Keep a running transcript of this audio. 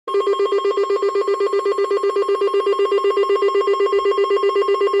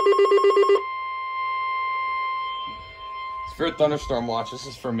thunderstorm watch. This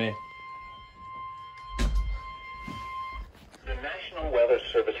is for me. The National Weather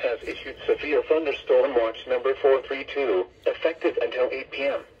Service has issued severe thunderstorm watch number 432, effective until 8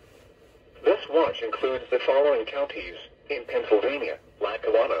 p.m. This watch includes the following counties in Pennsylvania: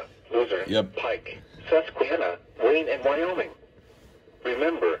 Lackawanna, Luzerne, Pike, Susquehanna, Wayne, and Wyoming.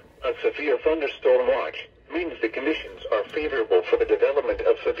 Remember, a severe thunderstorm watch means the conditions are favorable for the development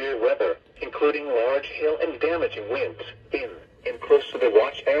of severe weather, including large hail and damaging winds, in and close to the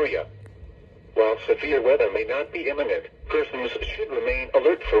watch area. While severe weather may not be imminent, persons should remain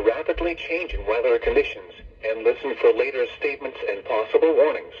alert for rapidly changing weather conditions and listen for later statements and possible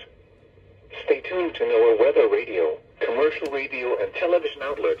warnings. Stay tuned to NOAA weather radio, commercial radio and television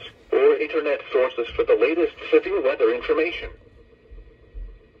outlets, or internet sources for the latest severe weather information.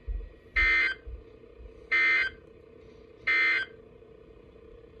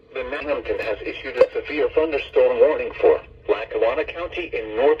 The Hamilton has issued a severe thunderstorm warning for Lackawanna County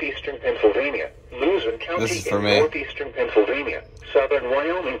in northeastern Pennsylvania, Luzerne County in northeastern Pennsylvania, southern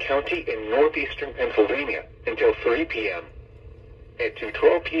Wyoming County in northeastern Pennsylvania, until 3 p.m. At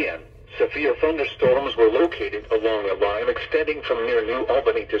 2:12 p.m., severe thunderstorms were located along a line extending from near New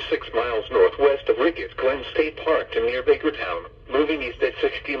Albany to 6 miles northwest of Ricketts Glen State Park to near Bakertown, moving east at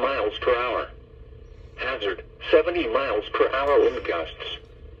 60 miles per hour. Hazard, 70 miles per hour wind gusts.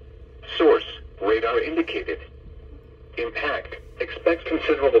 Source, radar indicated. Impact, expect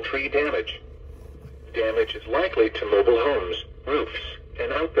considerable tree damage. Damage is likely to mobile homes, roofs,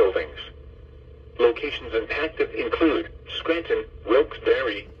 and outbuildings. Locations impacted include Scranton,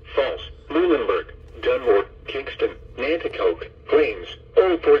 Wilkes-Barre, Falls, Muhlenberg, Dunmore, Kingston, Nanticoke, Plains,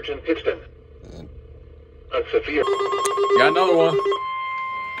 Old Forge, and Pittston. A severe... Got another one.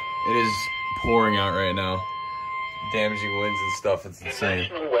 It is pouring out right now. Damaging winds and stuff. It's insane. The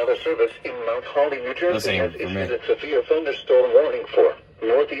National Weather Service in Mount Holly, New Jersey has issued a severe thunderstorm warning for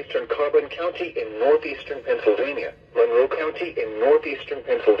northeastern Carbon County in northeastern Pennsylvania, Monroe County in northeastern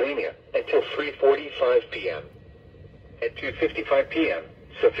Pennsylvania, until 3:45 p.m. At 2:55 p.m.,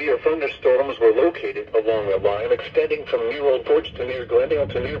 severe thunderstorms were located along a line extending from near Old Forge to near Glendale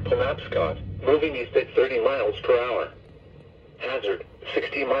to near Penobscot, moving east at 30 miles per hour. Hazard,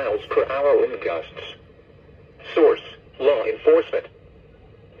 60 miles per hour wind gusts. Source, law enforcement.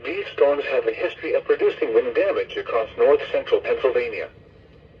 These storms have a history of producing wind damage across north-central Pennsylvania.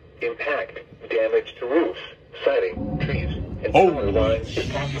 Impact, damage to roofs, siding, trees, and power lines is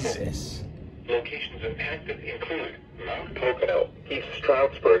possible. Locations impacted include Mount Pocono, East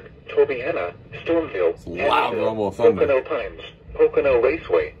Stroudsburg, Tobiana, Stormville, Pocono Pines, Pocono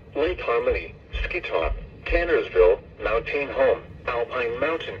Raceway, Lake Harmony, Skitop, Tannersville, Mountain Home, Alpine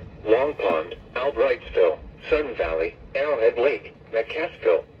Mountain, Long Pond, Albrightsville, Sun Valley, Arrowhead Lake,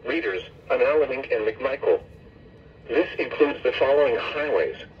 McCaskville, Reeders, Unalming, and McMichael. This includes the following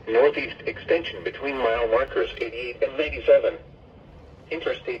highways: northeast extension between mile markers 88 and 97.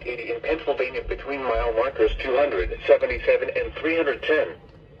 Interstate 80 in Pennsylvania between mile markers 277 and 310.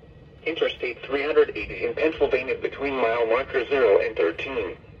 Interstate 380 in Pennsylvania between mile markers 0 and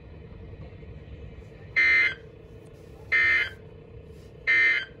 13.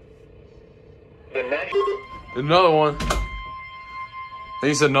 The national... Another one. I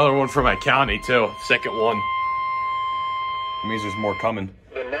think it's another one for my county, too. Second one. It means there's more coming.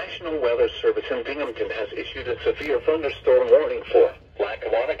 The National Weather Service in Binghamton has issued a severe thunderstorm warning for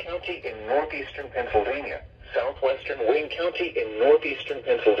Lackawanna County in northeastern Pennsylvania, southwestern Wayne County in northeastern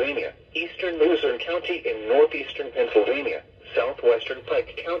Pennsylvania, eastern Luzerne County in northeastern Pennsylvania, southwestern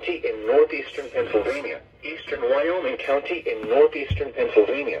Pike County in northeastern Pennsylvania, eastern Wyoming County in northeastern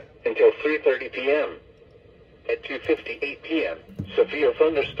Pennsylvania, until 3:30 p.m. At 2:58 p.m., severe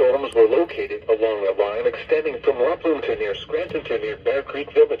thunderstorms were located along a line extending from Laplume to near Scranton to near Bear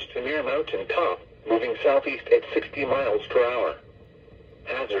Creek Village to near Mountain Top, moving southeast at 60 miles per hour.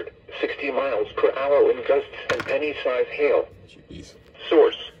 Hazard, 60 miles per hour wind gusts and penny-size hail. Jeez.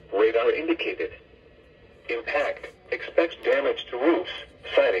 Source, radar indicated. Impact, expect damage to roofs,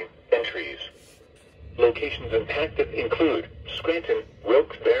 siding, and trees. Locations impacted include Scranton,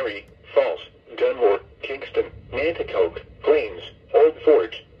 Wilkes-Barre, Falls, Dunmore, Kingston, Nanticoke, Plains, Old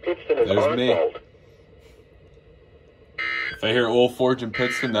Forge, Pittston, and Arnold. If I hear Old Forge and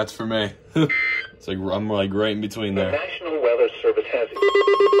Pittston, that's for me. It's like I'm like right in between there. The National Weather Service has...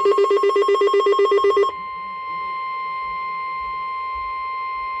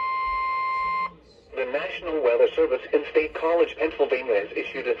 The National Weather Service in State College, Pennsylvania has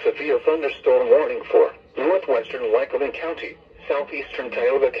issued a severe thunderstorm warning for northwestern Lycoming County, southeastern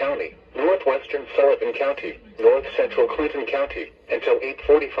Tioga County, northwestern Sullivan County, north central Clinton County, until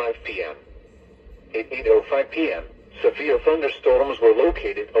 8:45 p.m. At 8:05 p.m., Severe thunderstorms were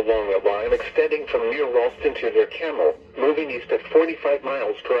located along a line extending from near Ralston to near Camel, moving east at 45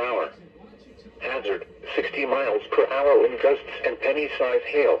 miles per hour. Hazard, 60 miles per hour wind gusts and penny-size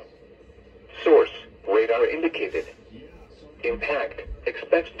hail. Source, radar indicated. Impact,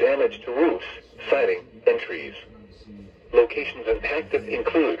 expect damage to roofs, siding, and trees. Locations impacted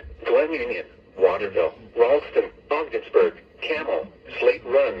include Glen Union, Waterville, Ralston, Ogdensburg, Camel, Slate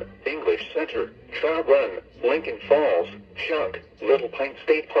Run, English Center, Trout Run, Lincoln Falls, Shunk, Little Pine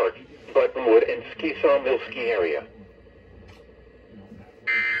State Park, Buttonwood, and Ski Sawmill Ski Area.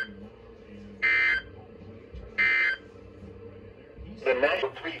 The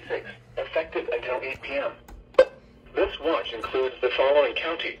National 3-6, effective until 8 p.m. This watch includes the following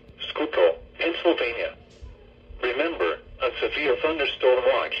county: Schuylkill, Pennsylvania. Remember, a severe thunderstorm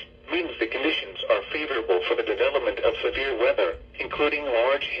watch means the conditions are favorable for the development of severe weather, including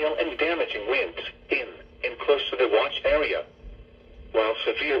large hail and damaging winds, in and close to the watch area. While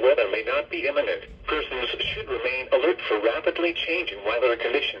severe weather may not be imminent, persons should remain alert for rapidly changing weather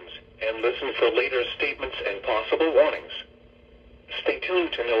conditions and listen for later statements and possible warnings. Stay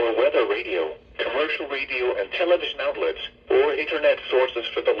tuned to NOAA weather radio, commercial radio and television outlets, or internet sources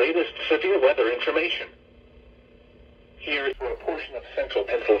for the latest severe weather information. Here is a portion of central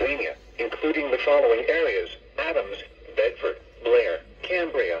Pennsylvania, including the following areas: Adams, Bedford, Blair,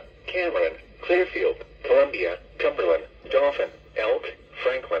 Cambria, Cameron, Clearfield, Columbia, Cumberland, Dauphin, Elk,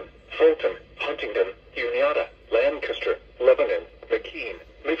 Franklin, Fulton, Huntingdon, Uniata, Lancaster, Lebanon, McKean,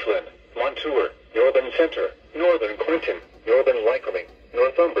 Mifflin, Montour, Northern Center, Northern Clinton, Northern Lycoming,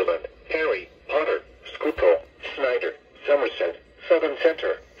 Northumberland, Perry, Potter, Schuylkill, Snyder, Somerset, Southern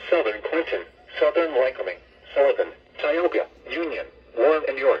Center, Southern Clinton, Southern Lycoming, Sullivan, Tioga, Union, Warren,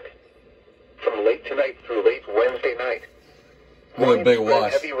 and York. From late tonight through late Wednesday night. Really big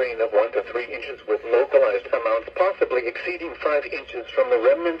wash. Heavy rain of 1 to 3 inches with localized amounts possibly exceeding 5 inches from the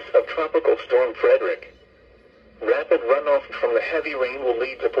remnants of Tropical Storm Frederick. Rapid runoff from the heavy rain will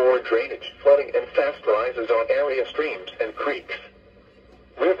lead to poor drainage, flooding, and fast rises on area streams and creeks.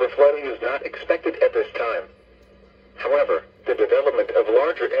 River flooding is not expected at this time. However, the development of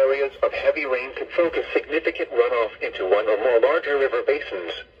larger areas of heavy rain could focus significant runoff into one or more larger river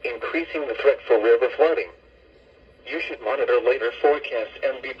basins, increasing the threat for river flooding. You should monitor later forecasts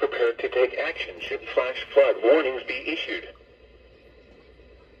and be prepared to take action should flash flood warnings be issued.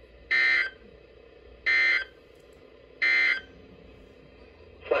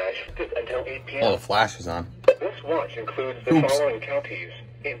 Flash until 8 p.m. Oh, the flash is on. This watch includes the following counties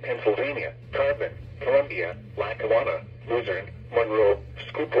in Pennsylvania: Carbon, Columbia, Lackawanna, Luzerne, Monroe,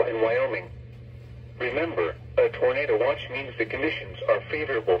 Schuylkill, and Wyoming. Remember, a tornado watch means the conditions are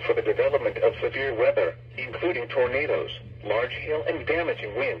favorable for the development of severe weather, including tornadoes, large hail, and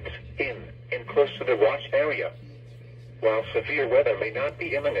damaging winds, in and close to the watch area. While severe weather may not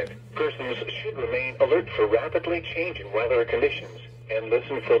be imminent, persons should remain alert for rapidly changing weather conditions and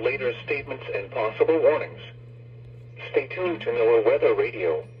listen for later statements and possible warnings. Stay tuned to NOAA weather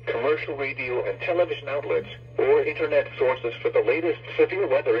radio, commercial radio and television outlets, or internet sources for the latest severe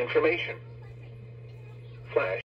weather information. Flash.